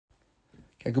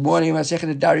Okay, good morning. We're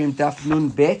Masechet Nedarim Daf Nun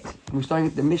Bet. We're starting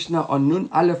at the Mishnah on Nun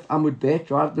Aleph Amud Bet,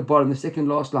 right at the bottom, the second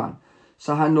last line.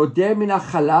 So hanoder min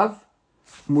hachalav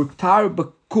mutar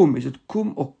bekum. Is it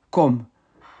kum or kom?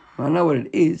 I don't know what it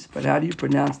is, but how do you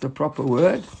pronounce the proper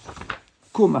word?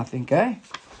 Kum, I think, eh?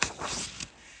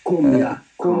 Kum, yeah.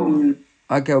 Kum.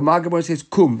 Okay, well, my Gemara says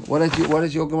kum. What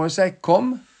does your Gemara say?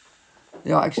 Kom?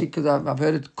 Yeah, actually, because I've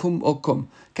heard it kum or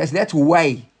kum. Okay, so that's whey.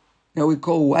 You know, we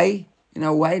call whey. You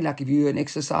know, whey, like if you're an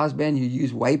exercise band, you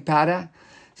use whey powder.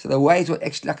 So the whey is what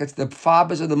actually, like it's the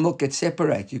fibers of the milk that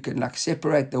separate. You can like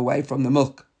separate the whey from the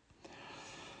milk.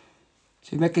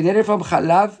 So you make a neder from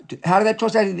chalav. How do they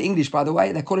translate it in English, by the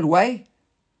way? They call it whey?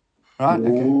 Right?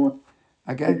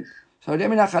 Okay. Yes. So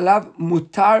demina chalav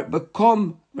mutar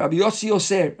bekom Rabbi Yossi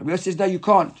Oser. Rabbi Yossi says, no, you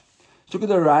can't. So look at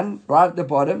the run, right at the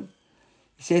bottom.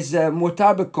 It says,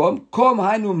 mutar bekom, kom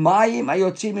hainu mayim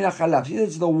ayotzim min hachalav. See,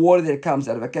 that's the water that comes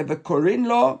out of it. Okay, v'korin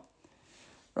lo,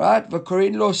 right?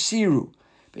 V'korin lo siru.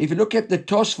 But if you look at the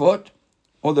Tosfot,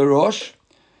 or the Rosh,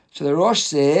 so the Rosh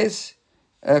says,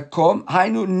 kom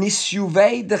hainu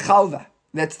nisyuvei de chalva.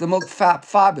 That's the milk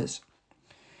fibers.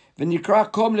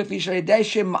 V'nikra kom lefi shayidei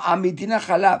shem ma'amidina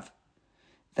chalav.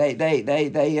 They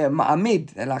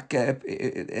ma'amid. They like,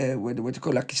 what do you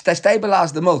call it? Like, they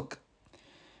stabilize the milk.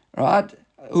 Right?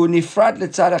 Who nifrad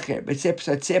letzad acher.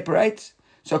 It separates.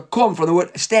 So kom from the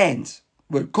word stands.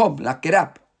 Word kom, like get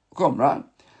up. Kom, right?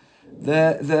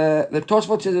 The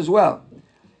Tosfot says as well. It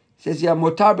says, yeah,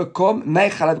 motar bekom,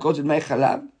 mei chalav, goes with mei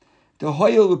chalav. The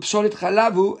hoyel psolit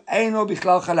chalavu, eino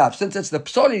bichlal chalav. Since it's the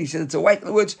psolit, he says it's a whey. In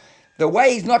other words, the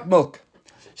whey is not milk.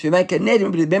 So you make a net.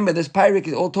 Remember, this Pyrik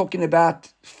is all talking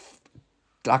about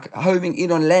like homing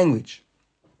in on language.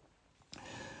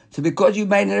 So because you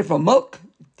made it from milk,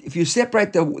 if you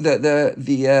separate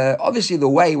the obviously the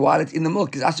whey while it's in the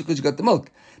milk is also because you got the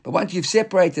milk. But once you've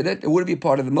separated it, it wouldn't be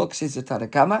part of the milk, says the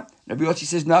Tanakama. Rabbi Yossi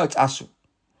says, no, it's asu.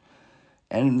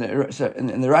 And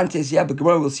the Ran says, yeah, but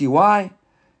Gemara will see why.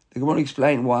 The Gemara will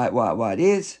explain why it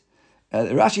is.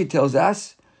 The Rashi tells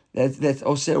us that's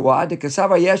also why. The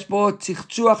Kasava Yeshbo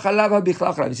Tzichtzua Chalava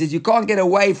Bichlal. He says you can't get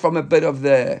away from a bit of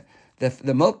the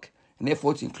milk, and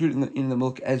therefore it's included in the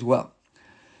milk as well.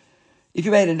 If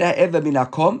you made an ever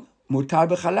minakom mutar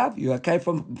b'chalav, you're okay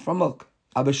from milk.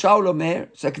 Abba Shaul Omer,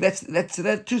 so that's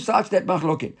two sides to that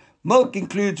machloket. Milk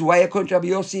includes whey according to Rabbi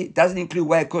Yossi, doesn't include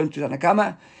whey according to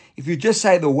Tanakama. If you just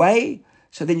say the whey,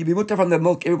 so then you be mutar from the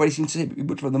milk. Everybody seems to say be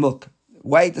mutar from the milk.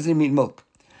 Whey doesn't mean milk.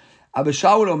 Abba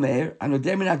Shaul Omer, and if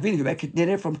you make it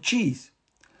neder from cheese.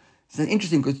 It's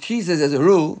interesting because cheeses, as a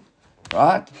rule,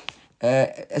 right?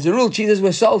 Cheeses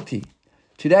were salty.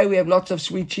 Today we have lots of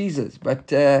sweet cheeses,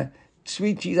 but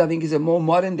sweet cheese, I think, is a more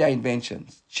modern day invention.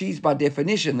 Cheese, by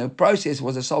definition, the process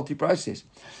was a salty process.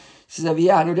 Right?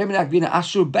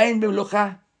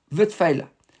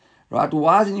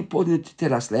 Why is it important to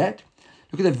tell us that?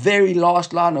 Look at the very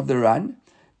last line of the run.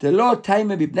 Because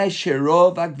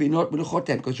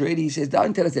already he says,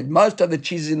 don't tell us that most of the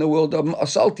cheeses in the world are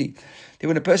salty. Then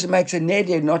when a person makes a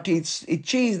neder not to eat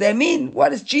cheese, they mean,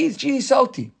 what is cheese? Cheese is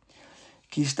salty.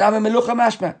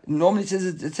 Normally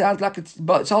it sounds like it's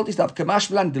salty stuff.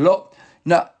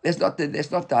 No, that's not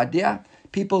the idea.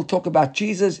 People talk about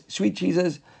cheeses, sweet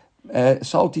cheeses,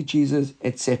 salty cheeses,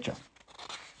 etc.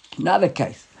 Another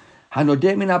case.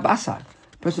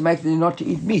 Person makes it not to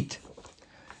eat meat.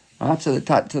 Right, so the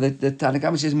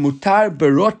Tanakama says mutar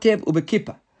berotev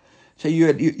ubekipa. So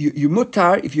you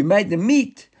mutar if you made the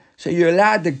meat. So you're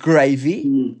allowed the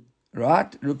gravy,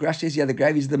 right? Look, Rashi says the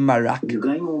gravy is the marak. You're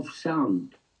going off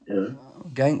sound.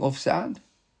 Going off sound.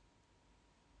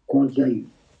 Can't hear you.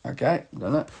 Okay,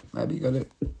 don't know. Maybe you got to.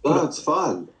 No, it's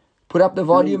fine. Put up the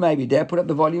volume, maybe. Dad, put up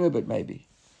the volume a bit, maybe.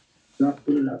 Not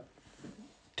put it up.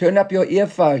 Turn up your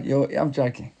earphone. I'm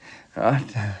joking.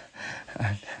 Right.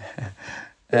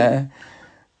 Okay.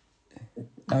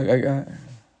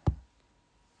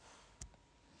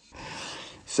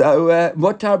 So,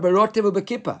 motar berotev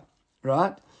ubekipa,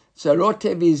 right? So,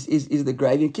 rotev is the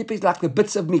gravy, and kippa is like the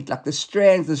bits of meat, like the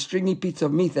strands, the stringy bits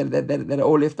of meat that are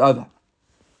all left over.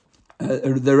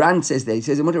 The Ran says that. He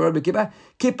says, motar berotev ubekipa,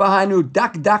 kippa hainu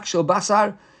dak shel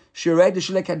basar shirei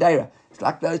d'shulei kadeira. It's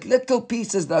like those little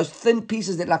pieces, those thin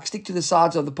pieces that like stick to the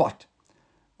sides of the pot,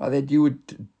 right, that you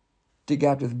would dig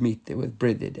out with meat, there with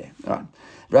bread there. Right.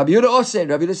 Rabbi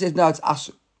Yehuda says, no, it's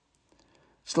asur.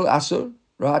 Still asur.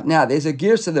 Right. Now, there's a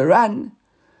girsa of the Ran,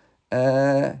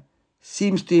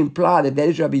 seems to imply that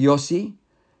is Rabbi Yossi.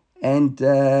 And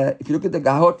if you look at the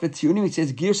Gahot V'Tzionim, it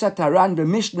says, girsa taran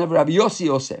v'mishnah of Rabbi Yossi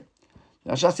Oseh.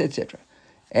 etc.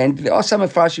 And there are some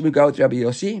Mepharshim who go with Rabbi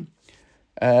Yossi.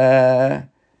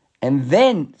 And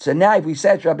then, so now if we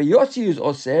say it's Rabbi Yossi who's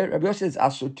Osir, Rabbi Yossi is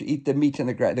asur to eat the meat and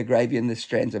the gravy and the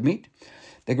strands of meat.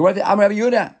 The Gemara says, Rabbi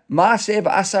Yehuda, Maaseh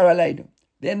v'asar aleinu.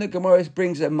 Then the Gemara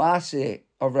brings a Maaseh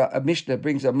of a Mishnah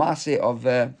brings a Maaseh of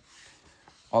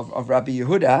Rabbi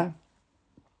Yehuda,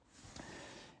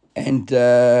 and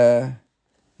the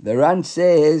Ran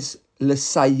says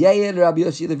L'sayei Rabbi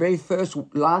Yossi. The very first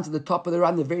lines at the top of the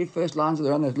Ran, the very first lines of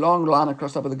the Ran, there's a long line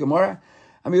across the top of the Gemara.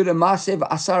 Rabbi Yehuda Maaseh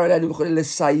v'asar aleinu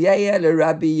L'sayei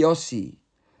Rabbi Yossi,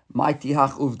 mighty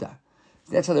hach uvda.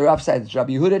 That's how the Rav says.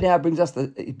 Rabbi Yehuda now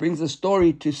brings the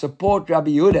story to support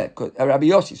Rabbi Yehuda. Rabbi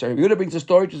Yossi. So Rabbi Yehuda brings the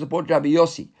story to support Rabbi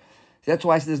Yossi. So that's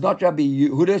why it says not Rabbi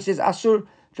Yehuda says asur,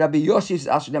 Rabbi Yossi says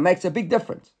asur. That makes a big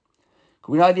difference.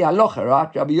 We know the halacha,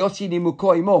 right? Rabbi Yossi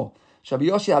nimuko imo. So Rabbi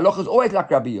Yossi halacha is always like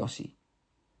Rabbi Yossi,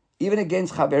 even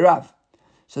against Chaverav.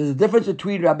 So there's a difference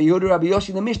between Rabbi Yehuda and Rabbi Yossi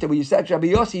in the Mishnah. When you say it's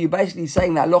Rabbi Yossi, you're basically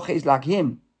saying the halacha is like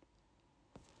him,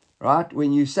 right?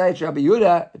 When you say it's Rabbi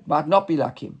Yehuda, it might not be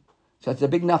like him. So it's a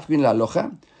big nafkin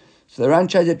la'alocha. So the Ran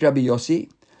chose it Rabbi Yossi.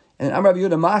 And then Rabbi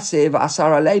Yehuda Maaseh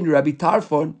v'asar aleinu Rabbi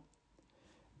Tarfon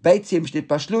beitzim shnit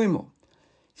pashluimo.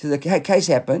 So the case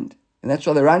happened, and that's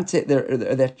why the Ran said that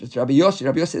Rabbi Yossi.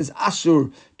 Rabbi Yossi is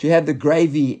asur to have the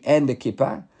gravy and the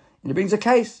kippah. And it brings a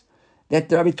case that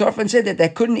the Rabbi Tarfon said that they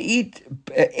couldn't eat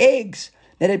eggs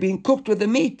that had been cooked with the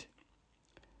meat.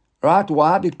 Right?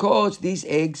 Why? Because these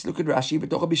eggs, look at Rashi,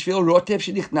 b'tocha b'shvil rotev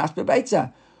shenichnas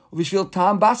bebeitza.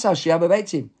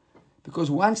 Because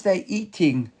once they're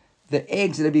eating the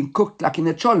eggs that have been cooked, like in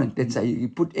a cholent, let's say you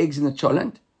put eggs in the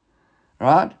cholent,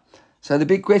 right? So the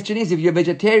big question is, if you're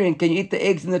vegetarian, can you eat the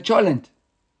eggs in the cholent?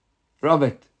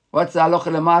 Robert, what's the halacha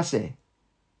l'maaseh?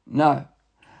 No.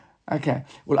 Okay.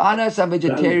 Well, I know some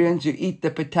vegetarians who eat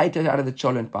the potatoes out of the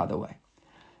cholent, by the way.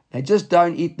 They just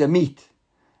don't eat the meat.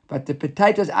 But the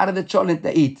potatoes out of the cholent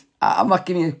they eat. I'm not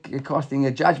casting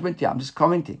a judgment here, I'm just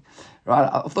commenting. Right?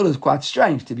 I thought it was quite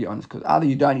strange, to be honest, because either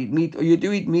you don't eat meat or you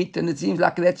do eat meat, and it seems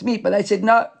like that's meat. But they said,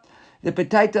 no, the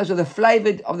potatoes or the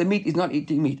flavor of the meat is not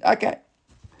eating meat. Okay.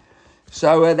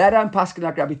 So they don't paskin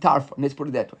like Rabbi Tarfon, let's put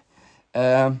it that way.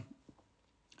 And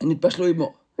it pashlui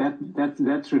more.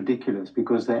 That's ridiculous,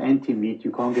 because they're anti-meat.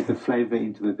 You can't get the flavor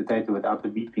into the potato without the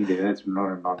meat being there. That's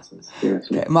nonsense.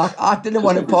 Okay, Mark, I didn't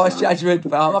want to pass judgment,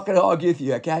 but I'm not going to argue with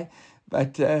you, okay?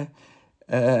 But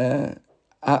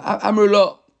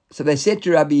Amrullah. So they said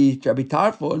to Rabbi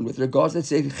Tarfon with regards, they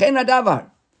said, Chen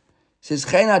hadavar. Says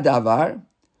Chen hadavar.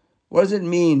 What does it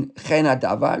mean, Chen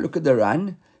hadavar? Look at the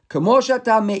Ran. Kamo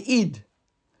shata me'id.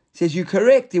 Says you're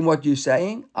correct in what you're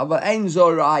saying. Aval ein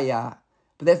zoraya.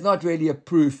 But that's not really a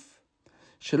proof.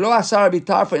 Shelo asar Rabbi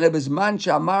Tarfon lebezman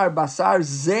shamar basar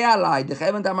ze alai.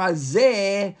 Decheven tamar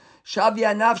ze shavi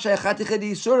anav shayachati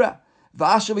chedi yisura.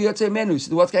 V'asher v'yotzei menu.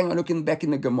 So what's going on? Looking back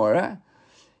in the Gemara.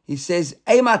 He says,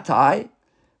 Eimatai.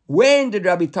 When did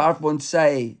Rabbi Tarfon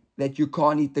say that you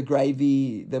can't eat the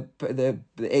gravy, the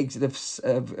eggs that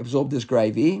have absorbed this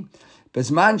gravy?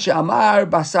 Bezman she'amar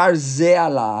basar ze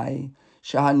alai,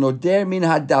 shehanoder min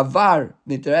hadavar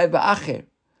nitrev ba'acher.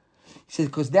 He says,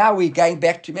 because now we're going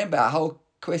back to, remember, our whole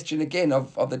question again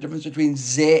of the difference between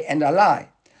ze and alai.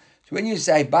 So when you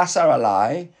say basar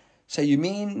alai, so you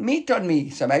mean meat on me.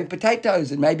 So maybe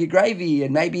potatoes and maybe gravy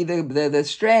and maybe the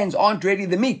strands aren't really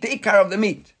the meat, the ikar of the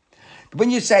meat. But when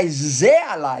you say ze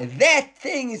alai, that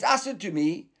thing is asur to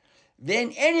me,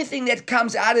 then anything that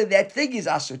comes out of that thing is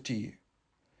asur to you.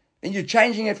 Then you're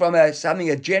changing it from a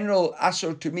general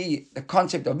asur to me, the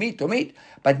concept of meat to meat,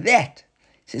 but that,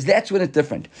 says that's when it's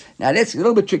different. Now that's a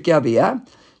little bit tricky over here.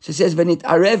 So it says, Venit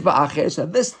arev ba'acher, so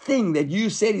this thing that you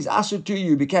said is asur to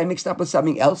you became mixed up with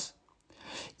something else.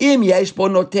 Im yesh bo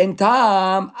noten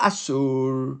tam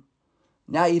asur.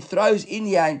 Now he throws in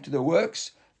here into the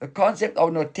works the concept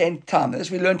of noten tam. This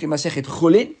we learned in Masechet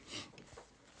Chulin.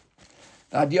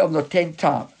 The idea of noten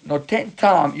tam. Noten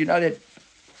tam, you know that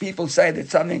people say that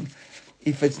something,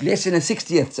 if it's less than a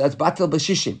 60th, so it's batel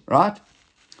b'shishim, right?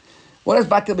 What does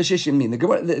batel b'shishim mean?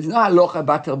 There's no halacha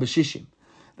batel b'shishim.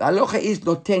 The halacha is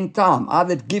noten tam,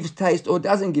 either it gives taste or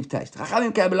doesn't give taste.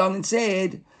 Chachamim came along and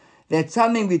said that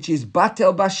something which is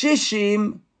batel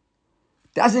b'shishim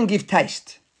doesn't give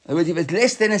taste. In other words, if it's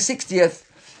less than a 60th,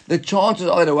 the chances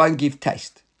are that it won't give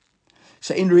taste.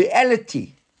 So in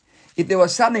reality, if there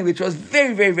was something which was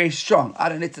very, very, very strong, I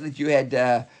don't know, that you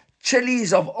had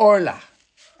chilies of Orla,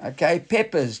 okay,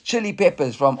 peppers, chili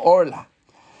peppers from Orla,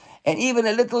 and even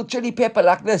a little chili pepper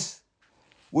like this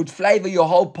would flavor your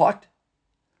whole pot,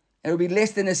 and it would be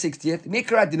less than a 60th.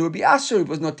 Mikra, it would be asur, it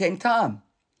was not 10 time.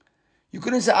 You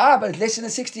couldn't say, but it's less than a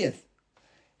 60th.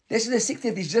 Less than a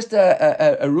 60th is just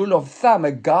a rule of thumb,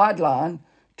 a guideline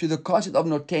to the concept of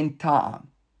noten tam.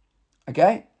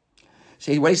 Okay?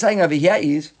 See, what he's saying over here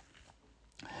is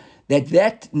that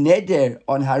neder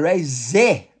on harei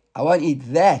zeh, I won't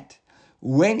eat that.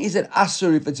 When is it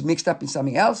asur if it's mixed up in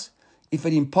something else? If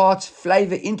it imparts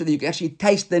flavor into it, you can actually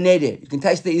taste the neder. You can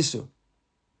taste the isur.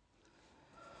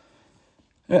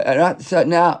 Right. So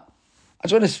now, I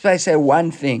just want to say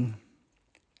one thing.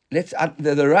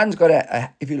 The run's got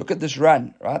if you look at this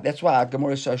run, right? That's why our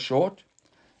Gemara is so short.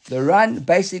 The run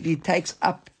basically takes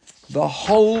up the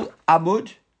whole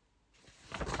Amud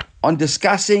on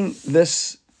discussing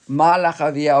this Malach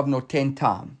Aviyah of Noten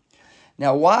Tam.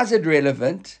 Now, why is it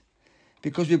relevant?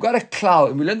 Because we've got a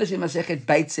cloud, and we learned this in Masechet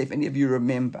Beitzah, if any of you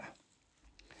remember.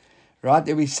 Right?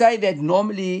 That we say that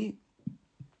normally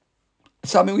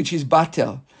something which is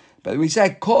batel, but we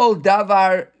say Kol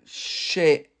Davar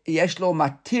She Yeshlo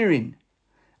Matirin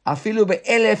Afilu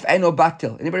be'elef Eino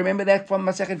Batel. Anybody remember that from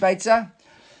Masechet Beitzah?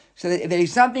 So there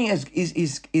is something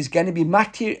is going to be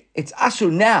matir. It's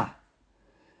asur now,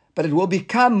 but it will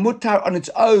become mutar on its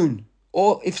own.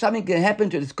 Or if something can happen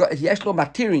to it, it's yeshlo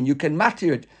matirin. You can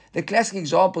matir it. The classic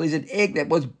example is an egg that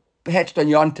was hatched on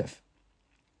Yontif.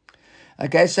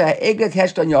 Okay, so an egg that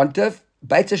hatched on Yontif,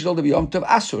 beitzah shel be Yontif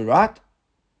asur, right?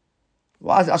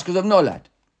 Why is it? Because of nolad.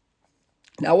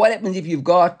 Now, what happens if you've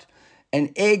got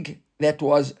an egg that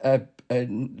was nolda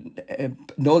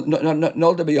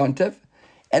be Yontif,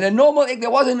 and a normal egg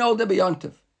that wasn't nolda be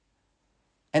Yontif?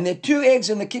 And there are two eggs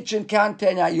in the kitchen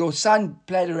counter. Now, your son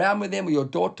played around with them, or your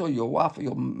daughter, or your wife, or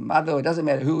your mother, or it doesn't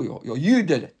matter who, you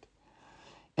did it.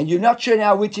 And you're not sure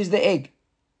now which is the egg.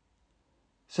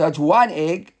 So it's one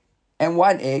egg and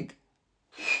one egg.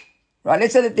 Right?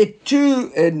 Let's say that there are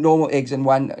two normal eggs and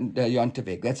one Yontif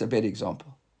egg. That's a better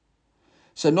example.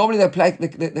 So normally the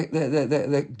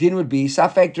din would be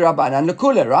Safek Rabbanan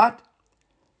Lekula, right?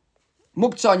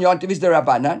 Muktzah on Yontif is the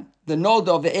Rabbanan. The nolda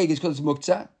of the egg is because it's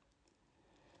Muktzah.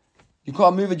 You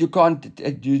can't move it, you can't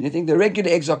do anything. The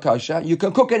regular eggs are kosher. You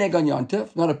can cook an egg on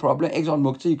Yontif, not a problem. Eggs on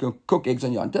Muktzah, you can cook eggs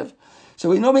on Yontif. So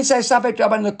we normally say Safek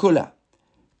Rabbanan Lekula.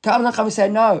 Comes and we say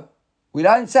no. We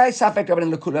don't say Safek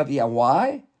Rabbanan Lekula via.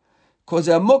 Why? Because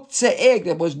a Muktzah egg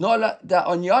that was not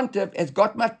on Yontif has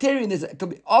got material.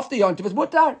 After Yontif, it's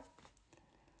mutar.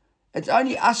 It's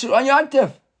only asur on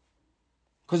Yontif.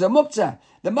 Because a Muktzah.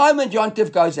 The moment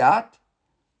Yontif goes out,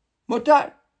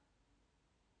 mutar.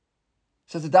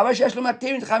 So the davar shesh lo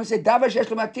matirin, the Chachamim said davar shesh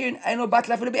lo matirin, eino bat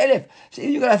lafilu be'elef. So if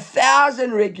you've got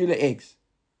 1,000 regular eggs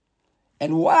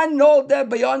and one nolda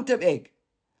b'yontiv egg,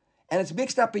 and it's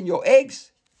mixed up in your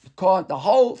eggs, you can't. The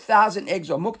whole 1,000 eggs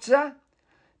are muktzah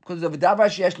because of davar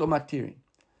shesh lo matirin.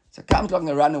 So comes along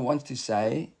the runner wants to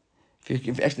say,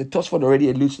 if actually the Tosfot already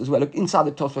alludes as well. Look inside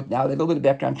the Tosfot now. There's a little bit of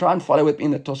background. Try and follow with me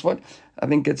in the Tosfot. I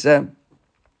think it's the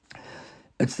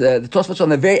Tosfot's on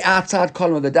the very outside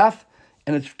column of the daf.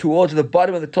 And it's towards the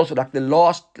bottom of the Tosfot, like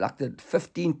the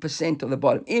 15% of the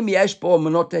bottom. Im yesh bo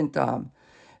menoten ta'am.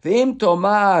 V'im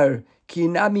tomar ki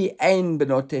nami ein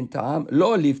benoten ta'am,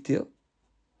 lo livtil.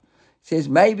 Says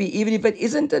maybe even if it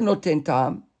isn't a noten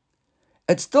ta'am,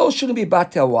 it still shouldn't be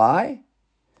batel. Why?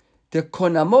 The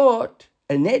konamot,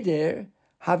 a neder,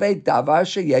 have a davar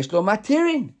sheyesh lo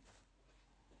matirin.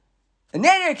 A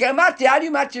neder can matir. How do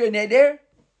you matir a neder?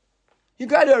 You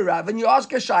go to a Rav and you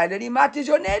ask a shayla and he matters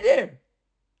your neder.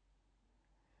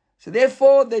 So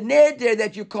therefore, the neder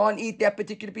that you can't eat that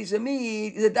particular piece of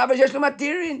meat is a davar sheyesh lo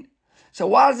matirin. So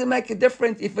why does it make a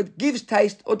difference if it gives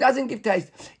taste or doesn't give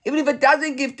taste? Even if it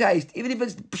doesn't give taste, even if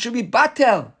it should be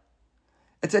batel,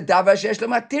 it's a davar sheyesh lo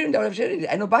matirin. Davar sheyesh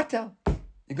lo no batel.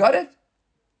 You got it,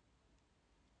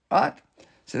 right?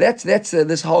 So that's basically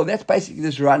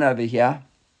this run over here,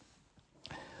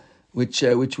 which we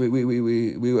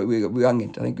hung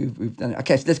it. I think we've done it.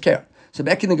 Okay, so let's carry on. So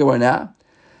back in the Gemara now.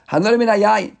 Hanorim min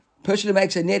hayayin. Person who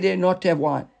makes a neder not to have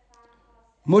wine.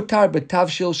 Mutar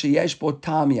betavshil sheyesh bo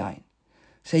tam yayin.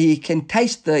 So he can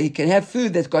have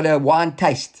food that's got a wine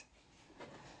taste.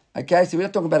 Okay, so we're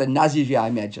not talking about a nazir here, I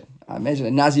imagine. I imagine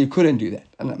a nazir couldn't do that.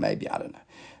 I don't know, maybe, I don't know.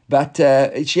 But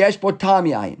sheyesh bo tam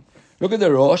yayin. Look at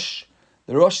the Rosh.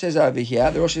 The Rosh says over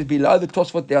here, the Rosh is below the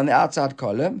Tosfot there on the outside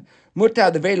column.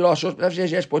 Mutar, the very last Rosh,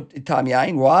 sheyesh bo tam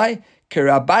yayin. Why?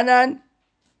 Kerabanan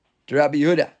to Rabbi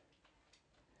Yehuda.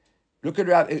 Look at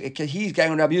Rabbi, he's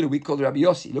going on Rabbi Yehuda, we call it Rabbi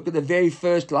Yossi. Look at the very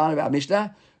first line of our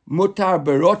Mishnah. Mutar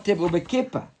berotev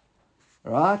ubekippa.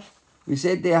 Right? We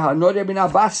said there, hanodeh bin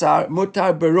abasar,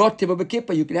 mutar berotev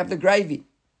ubekippa. You can have the gravy.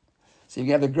 So you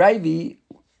can have the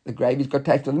gravy's got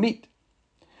taste of the meat.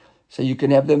 So you can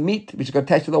have the meat, which has got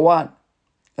taste of the wine.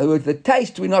 In other words, the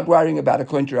taste we're not worrying about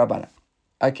according to Rabbana.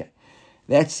 Okay.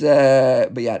 That's,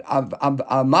 Amar,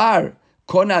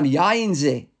 konam yayin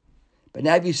zeh. But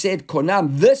now if you said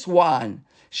konam, this wine,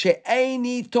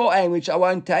 she'eni to'en, which I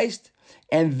won't taste,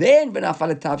 and then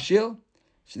v'nafal tavshil.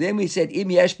 So then we said, im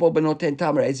yesh bo benoten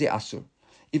tam re'ezi asur.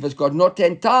 If it's got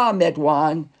noten tam, that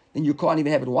wine, then you can't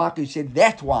even have it. Why? Because you said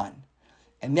that wine.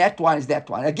 And that one is that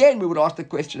one. Again, we would ask the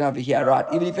question over here, right?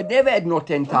 Even if it never had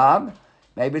noten tam,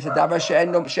 maybe it's a davar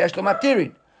she'esh lo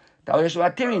matirin. Davar she'esh lo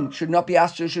matirin should not be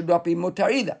asur, should not be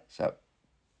mutar either. So,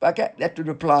 okay, that would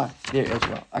apply there as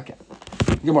well. Okay.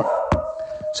 Good morning.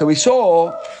 So we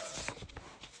saw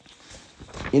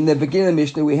in the beginning of the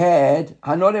Mishnah we had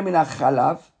Hanore min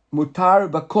chalav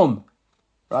mutar bakum.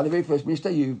 Right, the very first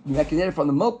Mishnah, you make it from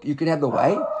the milk, you can have the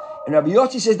whey. And Rabbi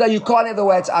Yossi says, no, you can't have the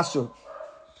whey, it's asur.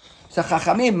 So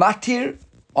Chachamim matir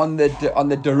on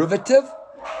the derivative,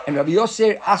 and Rabbi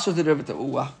Yossi asur the derivative.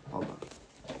 Ooh, hold on.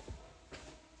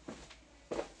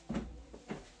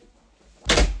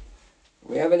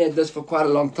 We haven't had this for quite a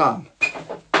long time.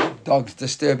 Dogs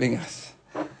disturbing us.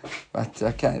 But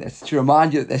okay, that's to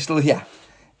remind you that they're still here.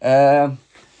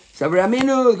 So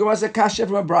Raminu, there was a kasha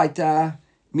from a Braita.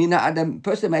 Mina Adam,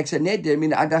 person makes a neder,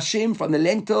 Mina Adashim from the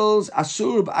lentils,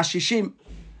 Asur b'ashishim.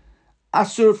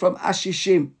 Asur from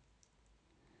Ashishim.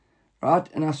 Right?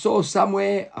 And I saw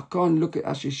somewhere, I can't look at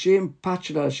Ashishim,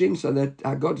 Pachad Ashishim, so that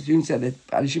I got to say that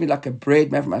Ashishim is like a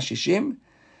bread made from Ashishim.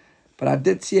 But I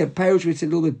did see a page which is a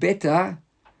little bit better.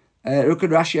 Look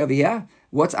at Rashi over here.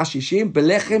 What's Ashishim?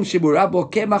 Belechem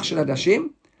Shiburabo Kemach Shel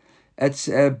Adashim. It's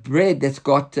bread that's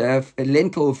got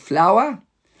lentil flour.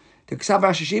 I saw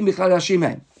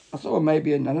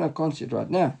maybe, I don't know, I can't see it right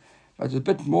now. But it's a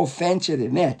bit more fancy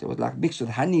than that. It was like mixed with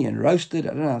honey and roasted.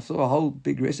 I don't know, I saw a whole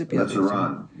big recipe. That's the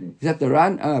run. Is that the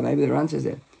run? Oh, maybe the run says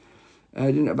that.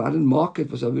 I didn't mark it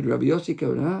for some with Rabbi Yossi.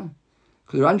 Because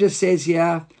the run just says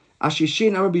here,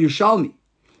 Ashishin Rabbi Yerushalmi.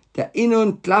 The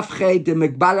inun tlafche de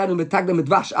mekbalan umetagda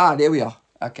medvash. Ah, there we are.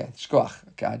 Okay, shkoach.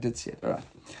 Okay, I did see it. All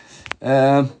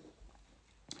right.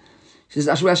 Says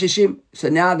Ashur Ashishim. So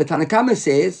now the Tanakama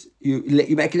says you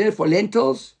make it for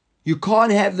lentils. You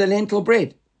can't have the lentil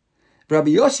bread. Rabbi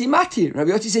Yossi matir.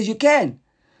 Rabbi Yossi says you can.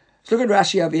 So look at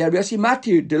Rashi over here. Rabbi Yossi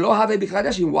matir. De lo have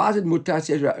b'chadashim. Why is it mutar?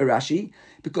 Says Rashi.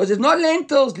 Because it's not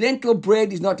lentils. Lentil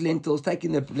bread is not lentils.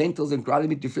 Taking the lentils and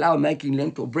grinding it to flour, making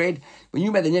lentil bread. When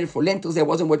you made the neder for lentils, that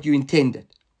wasn't what you intended.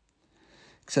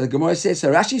 So the Gemara says.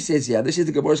 So Rashi says here. This is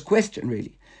the Gemara's question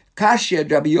really. Kashya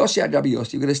Rabbi Yossi ad Rabbi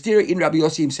Yossi. You're going to steer it in Rabbi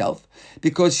Yossi himself,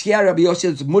 because here Rabbi Yossi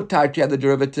is mutar to have the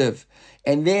derivative,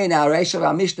 and then our Reish of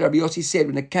our Mishnah, Rabbi Yossi said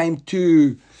when it came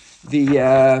to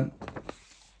the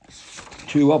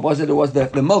what was it? It was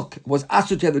the milk was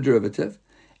asur to have the derivative,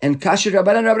 and Kashya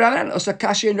Rabbanan also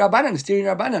Kashya in Rabbanan, steering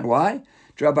Rabbanan. Why?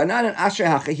 Rabbanan and Asher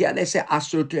Hacha. Here they say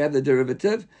asur to have the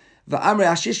derivative. Va'amre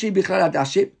Ashishi bichlal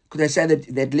adashim, because they say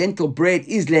that lentil bread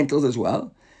is lentils as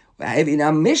well. In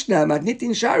our Mishnah,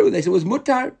 Matnitin Sharu, they said it was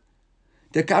mutar.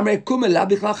 The Kamre Kumela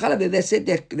Bichlal Chalav, they said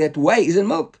that whey isn't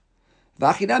milk.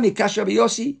 V'achidami Kash Rabbi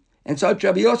Yossi, and so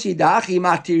Rabbi Yossi, Da'achi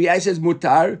Matir, he says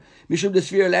mutar, Mishum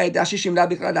Desfir Lei Dashishim La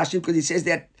Bichlal Dashim, because he says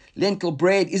that lentil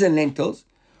bread isn't lentils.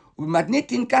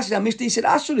 Matnitin Kash, the Mishnah, he said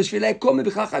Asur Desfir Lei Kumel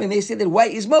Bichlal Chalav, and they said that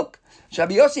whey is milk. So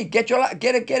Rabbi Yossi, get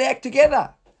it act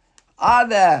together.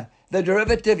 Either the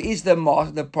derivative is the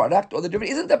product, or the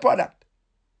derivative isn't the product.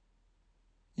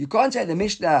 You can't say the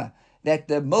Mishnah that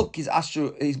the milk is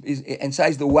asur and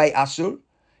says the whey asur,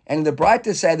 and the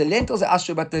Braita say the lentils are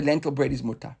asur, but the lentil bread is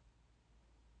mutar.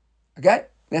 Okay,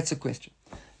 that's the question.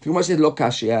 The Gemara says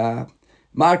lokashia,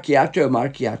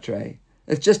 markiatre.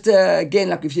 It's just again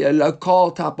like if you a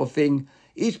local type of thing.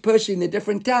 Each person in the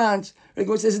different towns, the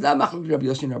Gemara says la machlok Rabbi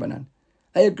Yossi and Rabbanan.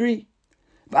 I agree.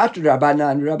 But after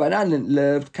Rabbanan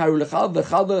lived karu lechal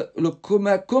v'chal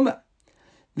v'lukuma.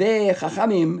 The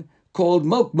Chachamim called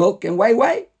milk, and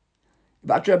whey.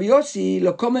 But Rabbi Yossi,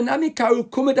 nami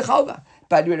karu kuma dechalva.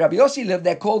 But when Rabbi Yossi lived,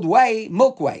 they called whey,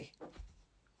 milk whey.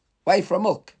 Whey from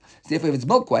milk. So therefore, if it's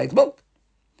milk whey, it's milk.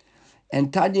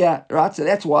 And Tanya, right, so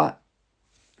that's why,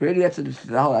 really that's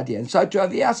the whole idea. And so to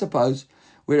over here, I suppose,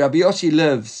 where Rabbi Yossi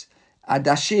lives,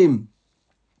 Adashim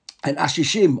and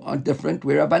Ashishim are different.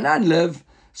 Where Rabbanan live,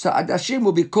 so Adashim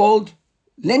will be called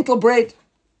lentil bread,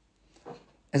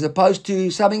 as opposed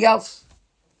to something else.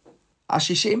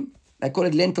 Ashishim, they call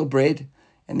it lentil bread,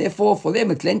 and therefore for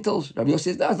them it's lentils. Rabbi Yossi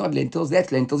says, no, it's not lentils,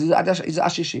 that's lentils, it's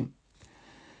Ashishim.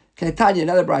 Okay, Tanya,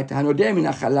 another brighter. Hanoder min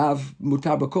hachalav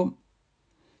mutar bakum.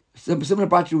 Similar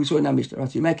brighter we saw in our Mishnah. Right?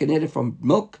 So you make an edit from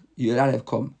milk, you're allowed to have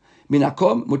kum. Min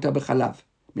hakum mutar b'chalav.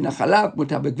 Min hachalav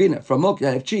mutar b'gvina. From milk, you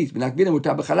have cheese. Min hagvina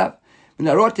mutar b'chalav. Min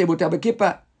harotev mutar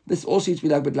b'kippa. This all seems to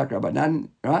be like Rabbanan,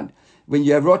 right? When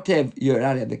you have rotev, you're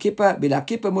allowed to have the kippa. Min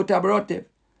hakippa mutar b'rotev.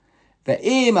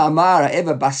 Ve'im amara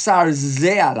ever basar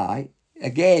ze alai.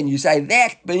 Again, you say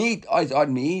that beneath is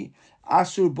on me.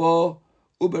 asur bo,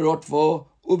 uberotvo,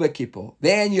 ubekipo.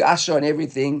 Then you asur on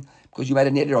everything because you made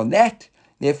a neder on that.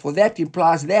 Therefore, that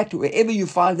implies that wherever you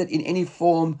find it in any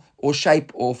form or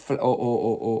shape or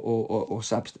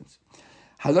substance.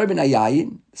 Halor ben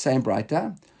ayayin, same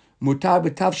brighter. Mutar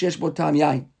b'tav shesh bo tam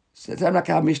yayin. So same like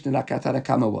our Mishnah, like our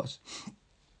Tanakama was.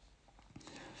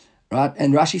 Right?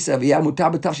 And Rashi said, yeah,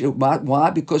 mutar b'tav shesh. Why?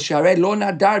 Because sharei lo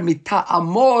nadar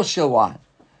mita'amo shel wine.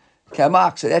 Okay,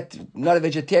 Mark, so that's not a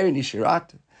vegetarian issue,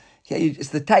 right? Yeah, it's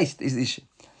the taste is the issue.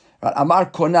 Right?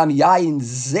 Amar konam yayin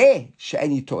ze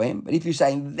she'eni toem. But if you're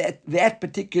saying that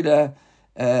particular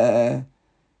wine,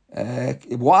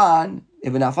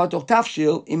 even afatok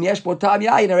tafshil, im yesh bo tam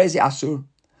yayin arezi asur.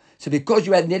 So because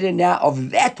you had neder now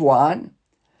of that wine,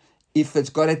 if it's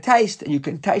got a taste and you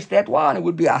can taste that wine, it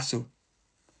would be asur.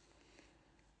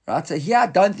 Right? So here I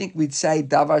don't think we'd say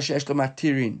davar shesh lo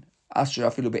matirin asur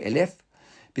afilu be'elef,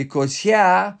 because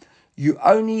here you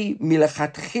only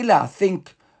milachatchila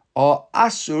think or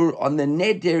asur on the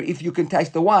neder if you can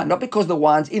taste the wine, not because the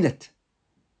wine's in it.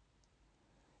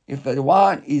 If the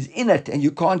wine is in it and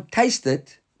you can't taste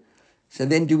it, so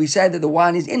then do we say that the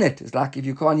wine is in it? It's like if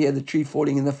you can't hear the tree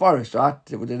falling in the forest, right?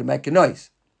 Would it make a noise?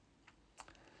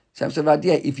 Same sort of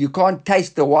idea. If you can't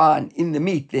taste the wine in the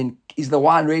meat, then is the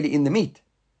wine really in the meat?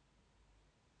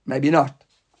 Maybe not.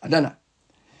 I don't know.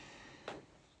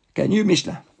 Okay, new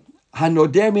Mishnah.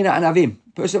 Hanoder mina anavim.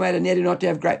 Person made a neder not to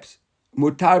have grapes.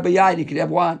 Mutar b'yayin, he could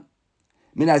have wine.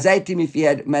 Mina zaytim, if he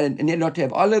had made a neder not to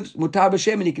have olives. Mutar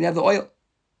b'shemen, he can have the oil.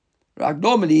 Right?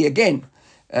 Normally, again,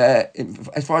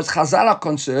 as far as Chazal are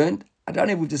concerned, I don't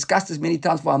know if we've discussed this many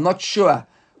times before. I'm not sure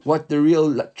what the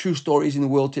real true story is in the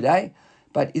world today.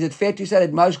 But is it fair to say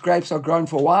that most grapes are grown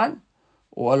for wine?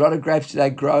 Or a lot of grapes today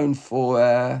grown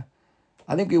for...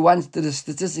 I think we once did a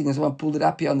statistic and someone pulled it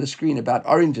up here on the screen about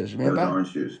oranges, remember?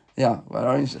 Orange juice. Yeah, about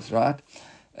oranges, right?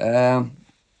 So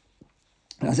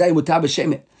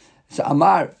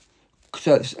Amar,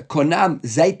 Konam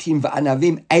Zaitim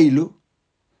va'anavim eilu,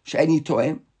 she'eni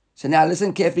toem. So now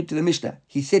listen carefully to the Mishnah.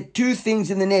 He said two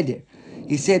things in the neder.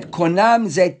 He said, Konam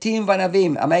Zaitim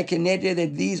va'anavim. I make a neder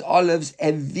that these olives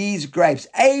and these grapes,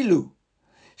 eilu,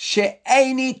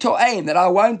 she'eni toem, that I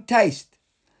won't taste.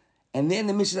 And then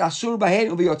the Mishnah is Asur Bahen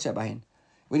Ubiyotze Bahen.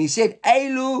 When he said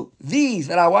Eilu, these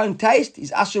that I won't taste,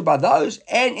 is Asur by those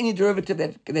and any derivative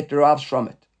that derives from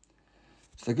it.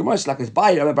 So the Gemara is like this.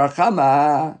 Baruch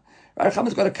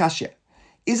Chama's got a kasha.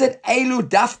 Is it Eilu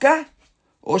Dafka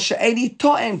or She'eni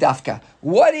To'em Dafka?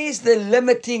 What is the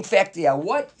limiting factor here?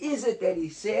 What is it that he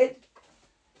said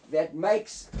that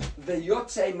makes the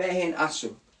Yotze Mehen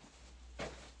Asur?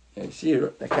 You see,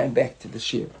 they came back to the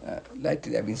shir.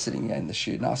 Lately, they've been sitting here in the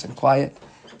shir, nice and quiet.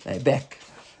 They're back.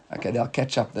 Okay, they'll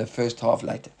catch up the first half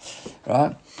later,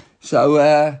 right?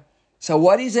 So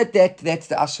what is it that's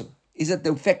the asur? Is it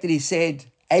the fact that he said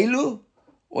elu,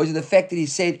 or is it the fact that he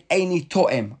said eini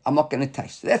to'em? I'm not going to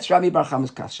taste. That's Rami Bar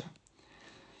Chama's kasha.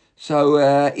 So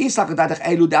Isakadach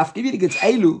elu daf. Give you it's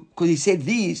elu because he said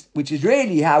these, which is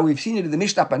really how we've seen it in the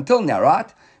Mishnah up until now, right?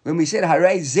 When we said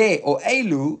harei zeh or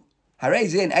elu.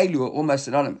 Harei and Eilu are almost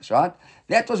synonymous, right?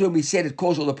 That was when we said it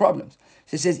caused all the problems.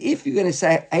 So it says, if you're going to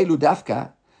say Eilu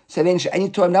Dafka, so then She'ani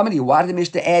To'em Namani, why did the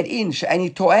Mishnah add in She'ani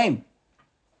To'em?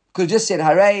 Could have just said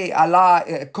Harei Allah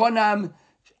Konam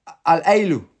Al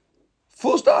Eilu.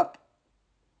 Full stop.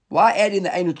 Why add in the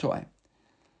Einu To'em?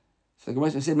 So the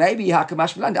Gemara said, maybe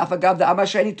Hakamash Milan, Afagav the Amar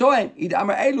She'ani To'em, Ida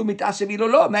Amar Eilu Mitasev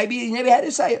Ilolo. Maybe he never had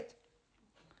to say it.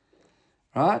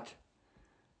 Right?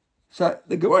 So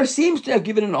the Gemara seems to have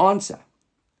given an answer,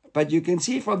 but you can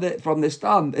see from the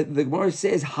start, the Gemara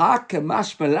says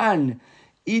 "Hakamash malan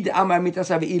id amar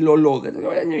mitasav ilolo." The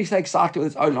Gemara is excited with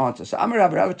its own answer. So Amar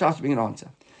Rav tries to bring an answer.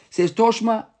 Says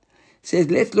Toshma, says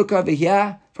let's look over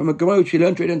here from a Gemara which we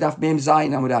learned in Daf Mem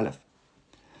Zayin Amud Aleph.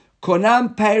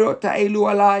 Konam peirot ha'elu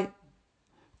alai,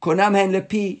 konam hen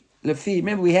lefi.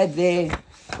 Remember we had there.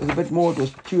 It was a bit more. It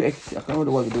was two extra. I can't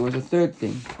remember what it was. There was a third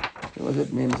thing. Was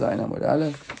it Mem Zayin Amud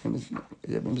Aleph? In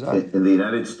the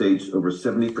United States, over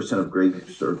 70% of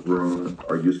grapes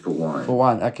are used for wine. For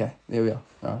wine, okay. There we are.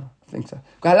 I think so.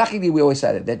 Luckily, we always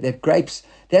say that grapes,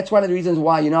 that's one of the reasons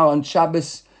why, on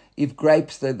Shabbos, if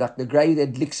grapes, the gravy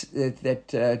that licks,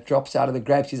 that drops out of the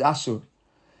grapes is asur.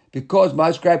 Because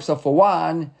most grapes are for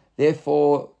wine,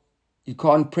 therefore, you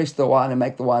can't press the wine and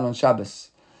make the wine on Shabbos.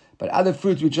 But other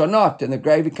fruits which are not, and the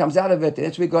gravy comes out of it,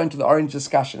 that's where we go into the orange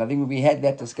discussion. I think we had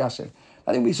that discussion.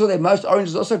 I think we saw that most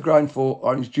oranges also grown for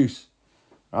orange juice,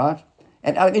 right?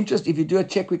 And out of interest, if you do a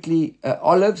check quickly,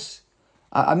 olives,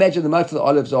 I imagine that most of the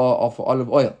olives are for olive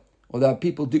oil, although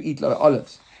people do eat a lot of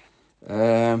olives.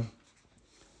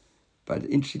 But but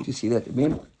interesting to see that.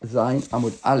 Mem Zayin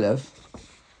Amud Aleph.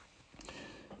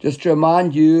 Just to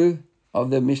remind you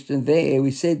of the Mishnah there,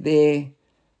 we said there,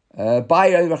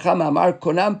 Bayra Rachama Amar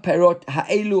Konam Perot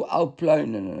Ha'elu Al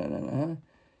Plon. No.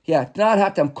 Yeah, Tnar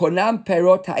Hatam Konam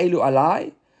Perot Ha'elu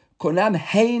Alai, Konam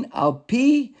Hein Al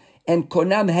Pi, and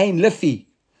Konam Hein Lifi.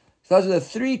 So those are the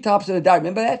three types of the Nadarim.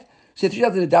 Remember that? So three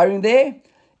types of the Nadarim there,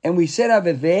 and we said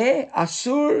over there,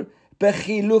 Asur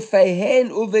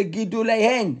Bechilufeihen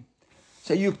Uvegidulehen.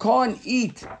 So you can't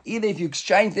eat either if you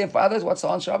exchange them for others. What's the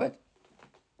answer of it?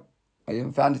 I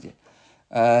haven't found it yet.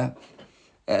 I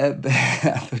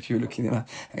thought you were looking them up.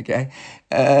 Okay.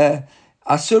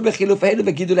 Asur bechilufeihen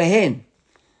uvegidulehen.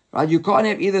 Right, you can't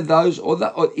have either those or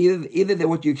either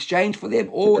what you exchange for them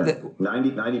or the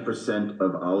 90%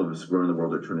 of olives grown in the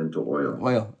world are turned into oil.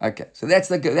 Oil. Okay, so that's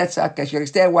okay. So you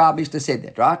understand why Mishnah said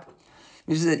that, right?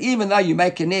 Mishnah said even though you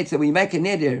make a net, so when you make a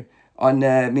neder on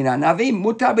Mina Navim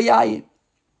mutar b'yayin,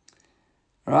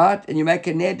 right, and you make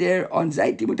a neder on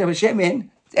Zayti mutar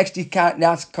b'shemen, it's actually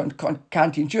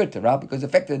counterintuitive, right? Because the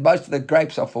fact that most of the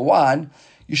grapes are for wine,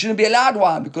 you shouldn't be allowed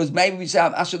wine, because maybe we say,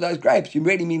 I'm asher those grapes. You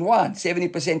really mean wine.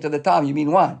 70% of the time you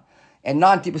mean wine. And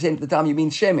 90% of the time you mean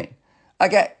shemen.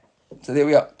 Okay. So there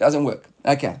we are. Doesn't work.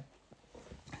 Okay.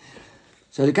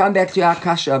 So to come back to our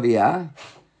kasha over here.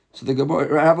 So the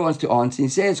Rabbi wants to answer. He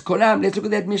says, Konam, let's look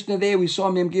at that Mishnah there. We saw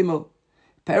Mem Gimel.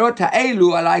 Perot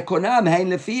ha'elu alai konam hein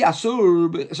lefi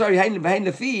asur, sorry, hein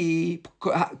lefi,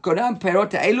 konam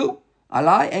perot ha'elu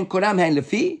alai, and konam hein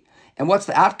lefi. And what's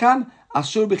the outcome?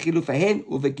 Asur b'chilufehen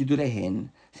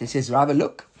uvegidulehen. So it says, Rabbi,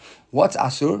 look, what's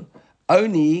asur?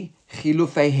 Only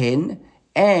chilufehen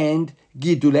and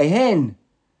gidulehen.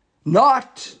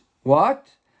 Not what?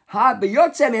 Ha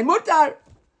b'yotzem and mutar.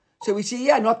 So we see,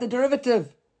 not the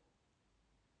derivative.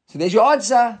 So there's your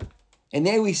answer. And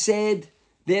then we said,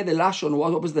 there the lashon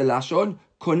was, what was the lashon?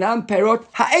 Konam perot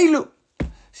ha'elu.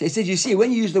 So it says, you see,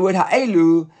 when you use the word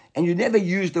ha'elu, and you never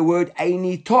use the word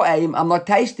eini to'em, I'm not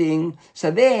tasting,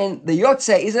 so then the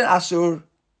yotze isn't asur.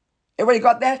 Everybody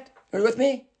got that? Are you with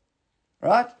me?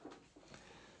 Right?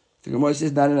 The Gemara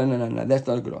says, no, that's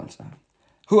not a good answer.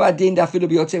 Hu adin dafilu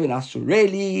b'yotze ben asur.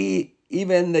 Really,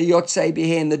 even the yotze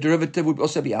behen, the derivative would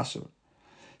also be asur.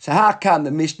 So how come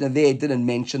the Mishnah there didn't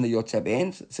mention the Yotzei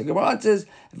Ben? So Gemara says,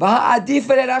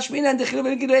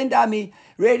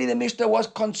 really the Mishnah was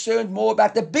concerned more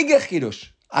about the bigger chidush.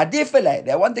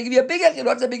 They want to give you a bigger chidush.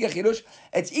 What's a bigger chidush?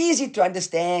 It's easy to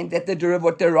understand that the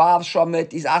what derives from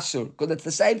it is asur, because it's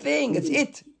the same thing. It's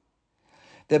it.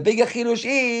 The bigger chidush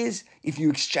is if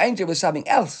you exchange it with something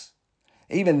else.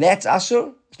 Even that's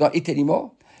asur. It's not it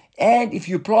anymore. And if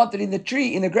you plant it in the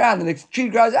tree, in the ground, and the tree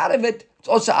grows out of it, it's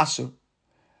also asur.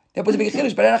 That was a big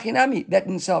chidush, but that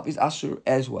in itself is asur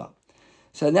as well.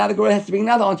 So now the Gemara has to bring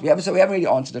another answer. We haven't really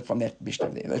answered it from that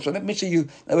Mishnah there. From that Mishnah,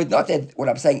 not that what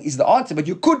I'm saying is the answer, but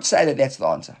you could say that that's the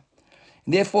answer.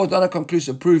 And therefore, it's not a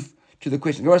conclusive proof to the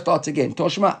question. The Gemara starts again.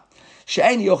 Toshma,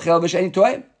 she'eni yochel v'she'eni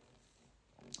to'em.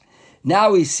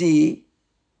 Now we see,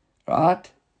 right,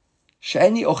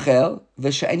 she'eni ochel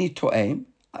v'she'eni to'em.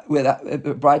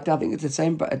 Bright, I think it's the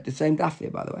same daf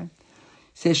there, by the way.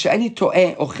 Says she'eni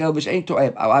to'em ochel v'she'eni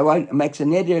to'em. I won't make a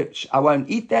neder. I won't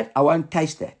eat that. I won't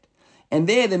taste that. And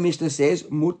there the Mishnah says,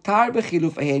 mutar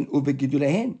b'chilufehen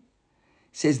uvegidulehen.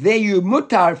 Says there you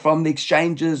mutar from the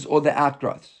exchanges or the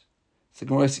outgrowths. So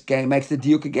Gemara makes the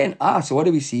diuk again. So what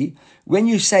do we see? When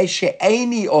you say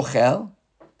she'eni ochel,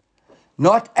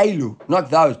 not elu, not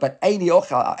those, but eini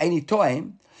ochel, eini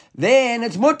toem, then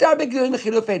it's mutar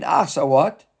b'chilufehen. So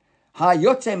what? Ha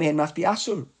yotzei mehen must be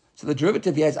asur. So the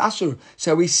derivative here is asur.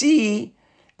 So we see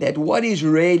that what is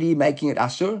really making it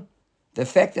asur? The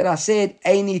fact that I said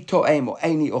eini to'em or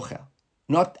eini ochel,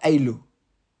 not elu.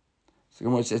 So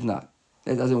Gemara says no,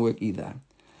 that doesn't work either.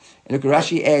 And look,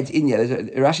 Rashi adds in here.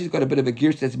 Rashi's got a bit of a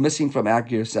girsa that's missing from our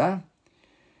girsa.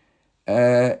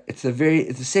 It's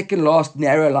the second last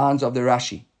narrow lines of the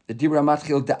Rashi. The Dibra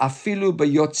Matchil the afilu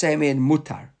b'yotzei men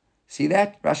mutar. See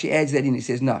that? Rashi adds that in. He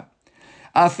says no.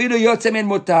 Afilu yotzei men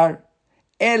mutar.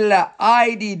 Ella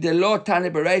aidi de lo tane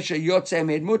bereisha yotzei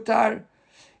men mutar.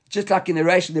 Just like in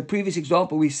the previous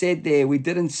example, we said there, we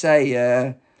didn't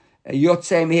say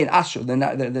yotzei mehen asur, the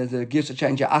girsa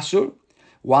changer asur.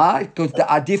 Why? Because the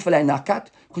adif alei nakat,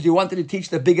 because he wanted to teach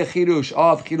the bigger chirush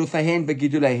of chilufehen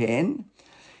v'gidulehen.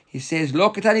 He says, lo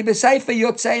katani b'seifa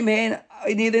yotzei mehen,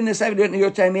 neither in the seifa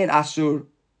yotzei mehen asur.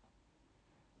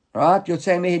 Right?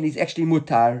 Yotzei mehen is actually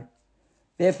mutar.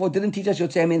 Therefore, didn't teach us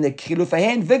yotzei mehen, the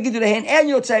chilufehen v'gidulehen and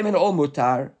yotzei mehen all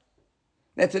mutar.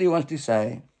 That's what he wants to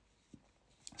say.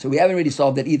 So we haven't really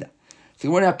solved that either. So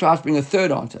we want to try to bring a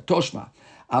third answer, Toshma,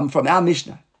 from our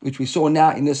Mishnah, which we saw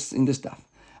now in this stuff.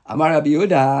 Amar Rabbi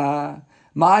Yehuda,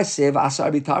 Ma'asev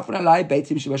asar b'tarfon alai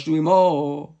beitim shebashlu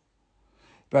imo.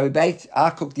 Rabbi Beit, I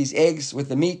cooked these eggs with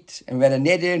the meat, and we had a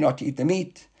neder not to eat the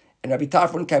meat. And Rabbi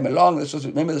Tarfon came along. This was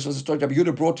the story Rabbi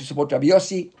Yehuda brought to support Rabbi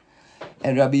Yossi.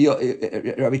 And Rabbi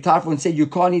Tarfon said, you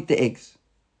can't eat the eggs.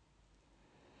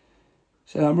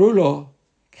 So Amrulo,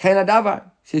 Chen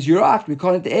Adavar, says, you're right, we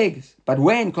can't eat the eggs. But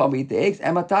when can't we eat the eggs?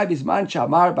 Amatai bisman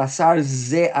shamar basar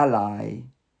ze alai.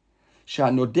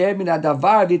 Shanoder min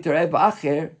adavar v'terev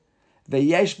ba'acher,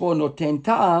 ve'yesh bo noten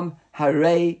ta'am,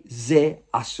 harei ze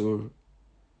asur.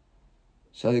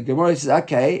 So the Gemara says,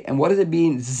 okay, and what does it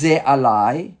mean, ze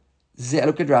alai? Ze,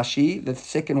 look at Rashi, the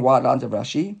second wide lines of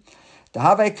Rashi. The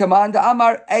Have commander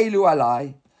Amar Elu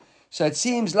alai. So it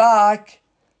seems like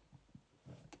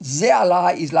ze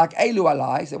alai is like Elu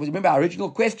alai. So remember our original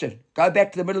question. Go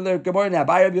back to the middle of the Gemara now.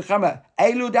 By Rabbi Yochanan,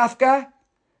 Elu dafka,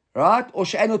 right? Or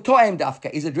she'enu to'em dafka.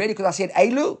 Is it really because I said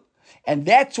Elu? And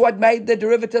that's what made the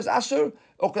derivatives asur?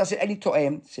 Or because I said any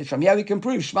to'em? So from here we can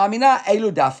prove Shema mina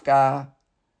Elu dafka.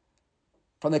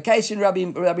 From the case in Rabbi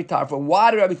Tarfon,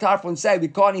 why did Rabbi Tarfon say we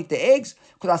can't eat the eggs?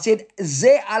 Because I said,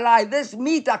 ze alai, this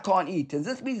meat I can't eat. And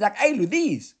this meat is like elu,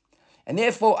 these. And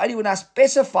therefore, only when I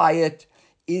specify it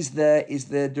is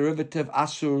the derivative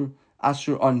asur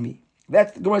on me.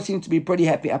 That the Gemara seems to be pretty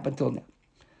happy up until now.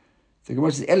 The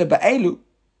Gemara says, ele ba'elu,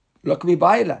 look me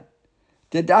ba'ela,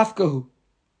 the dafkahu.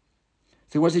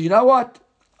 The Gemara says, you know what?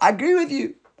 I agree with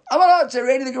you. I'm not answer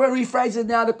ready. The Gemara rephrases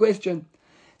now the question.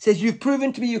 Says, you've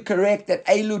proven to me you're correct that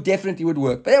Elu definitely would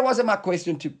work. But that wasn't my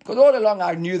question because all along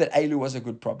I knew that Elu was a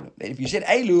good problem. If you said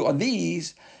Elu on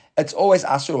these, it's always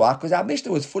Asur, because our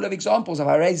Mishnah was full of examples of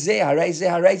Harei Zeh, Harei Zeh,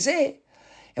 Harei Zeh.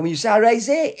 And when you say Harei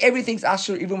Zeh, everything's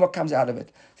Asur, even what comes out of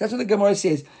it. That's what the Gemara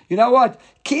says. You know what?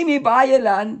 Kimi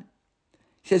Bayelan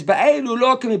says, Ba'elu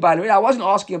lo kimi Bayelan. I wasn't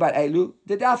asking about Elu.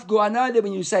 The Dafku, I know that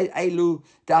when you say Elu,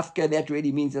 Dafka, that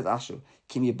really means it's Asur.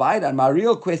 Kimi Bayelan. My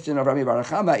real question of Rami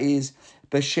Barachama is,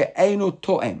 B'she'enu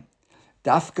to'em,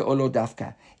 dafka or lo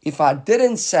dafka. If I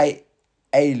didn't say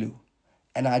elu,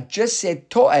 and I just said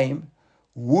to'em,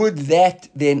 would that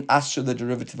then asur the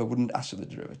derivative or wouldn't asur the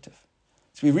derivative?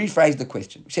 So we rephrased the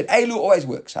question. We said elu always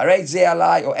works. Harei ze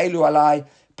alai or elu alai,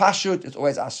 pashut, it's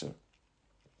always asur.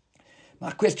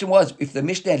 My question was, if the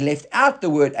Mishnah had left out the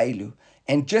word elu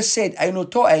and just said enu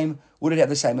to'em, would it have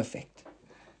the same effect? So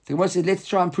the Gemara said, let's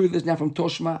try and prove this now from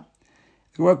Toshma.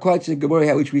 The Gemara quotes the Gemara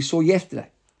here, which we saw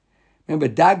yesterday. Remember,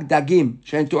 dag, dagim,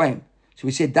 she'en to'em. So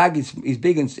we said dag is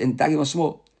big and dagim are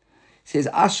small. It says,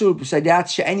 asur b'sadat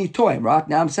she'eni to'em, right?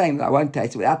 Now I'm saying that I won't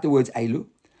taste it without the words elu.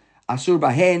 Asur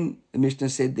bahen, the Mishnah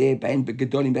said there, bahen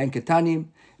begedolim, bahen ketanim,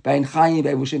 bahen chayim,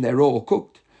 bahen mushim, they're raw or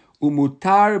cooked.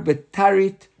 Umutar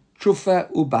betarit trufa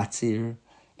ubatzir.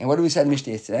 And what do we say in the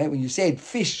Mishnah yesterday? When you said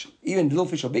fish, even little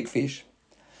fish or big fish,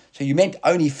 so you meant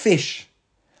only fish.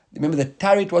 Remember, the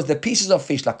tarit was the pieces of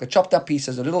fish, like the chopped up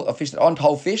pieces, the little fish that aren't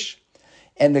whole fish.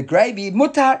 And the gravy,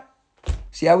 mutar.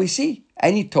 See how we see?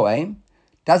 Any to'em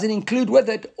doesn't include with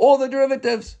it all the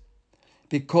derivatives.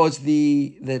 Because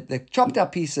the chopped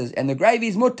up pieces and the gravy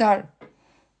is mutar.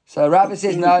 So Rabbi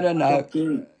says, no.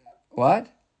 What?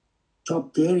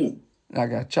 Chopped herring.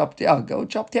 Okay, chopped, go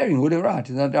chopped herring, would have right.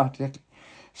 No doubt, exactly.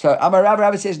 So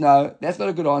Rabbi says, no, that's not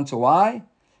a good answer. Why?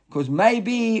 Because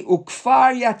maybe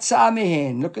ukfar yatsa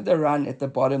mehen. Look at the run at the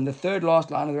bottom, the third last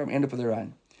line of the end of the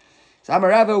run. So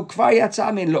Amarava ukfar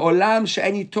yatsa mehen leolam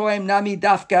she'eni toem nami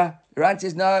dafka. The run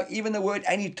says no. Even the word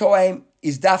any toem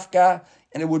is dafka,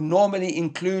 and it would normally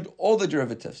include all the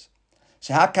derivatives.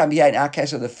 So how come here in our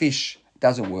case of the fish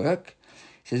doesn't work?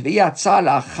 It says v'yatsa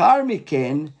lachar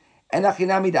miken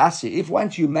enachinami dasi. If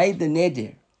once you made the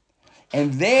neder,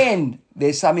 and then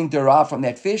there's something derived from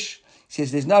that fish. He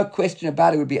says there's no question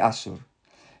about it, would be asur.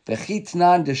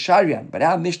 V'chitnan de sharian. But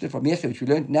our Mishnah from yesterday, which we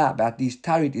learned now about these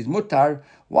tarit is mutar.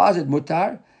 Why is it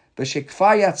mutar?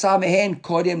 B'shekfar yatsa mehen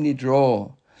kodem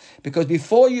nidro. Because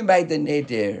before you made the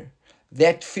neder,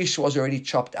 that fish was already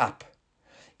chopped up.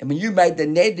 And when you made the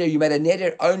neder, you made a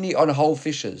neder only on whole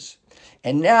fishes.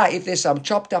 And now if there's some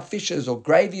chopped up fishes or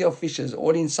gravy of fishes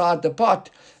all inside the pot,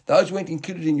 those weren't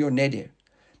included in your neder.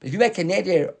 But if you make a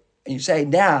neder, and you say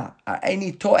now,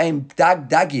 any to'em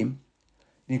dagim,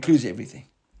 it includes everything.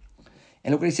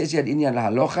 And look what he says here at Inyan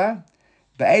lahalocha.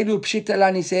 Ba'elu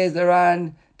pshitalan, he says, the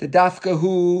ran, the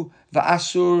dafkahu,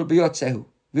 va'asur, b'yotzehu.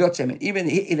 Even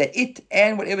the it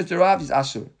and whatever's derived is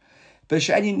asur.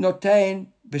 B'sha'eni noten,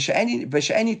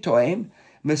 b'sha'eni to'em,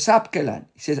 mesapkelan.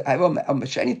 He says, on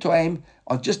b'sha'eni to'em,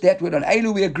 on just that word, on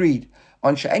elu we agreed.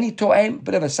 On sha'eni to'em,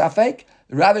 bit of a safek.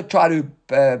 Rabbi tried to,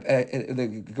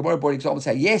 the Gemara brought example,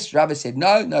 say yes. Rabbi said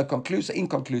no,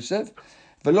 inconclusive.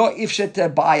 V'lo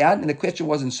ifshet bayan, and the question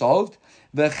wasn't solved.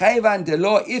 V'chayvan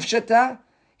delo ifshata.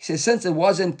 He says, since it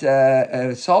wasn't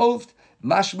solved,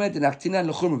 mashmed and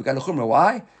aktinan lechumra. We got lechumra.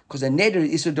 Why? Because a neder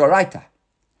is a doraita.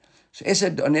 So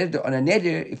on a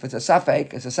neder, if it's a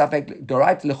safek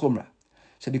doraita lechumra.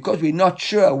 So because we're not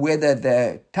sure whether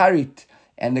the tarit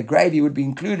and the gravy would be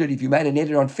included if you made a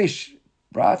neder on fish,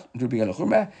 right? It would be a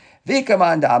lechumra.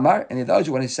 V'kamand amar, and if those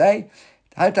who want to say,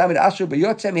 Hantamid asur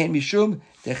b'yotzem hen mishum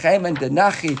techayman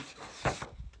denachit.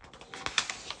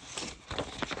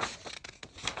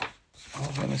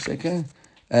 Hold on a second.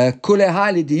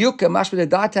 Kulehali diyuka mashma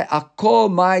data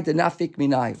akol mai denafik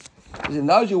minai. And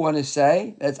those who want to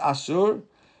say that's asur,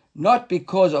 not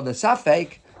because of the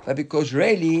safek, but because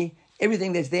really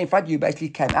everything that's there in front of you basically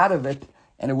came out of it,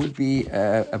 and it would be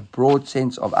a broad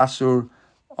sense of asur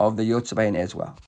of the yotzabein as well.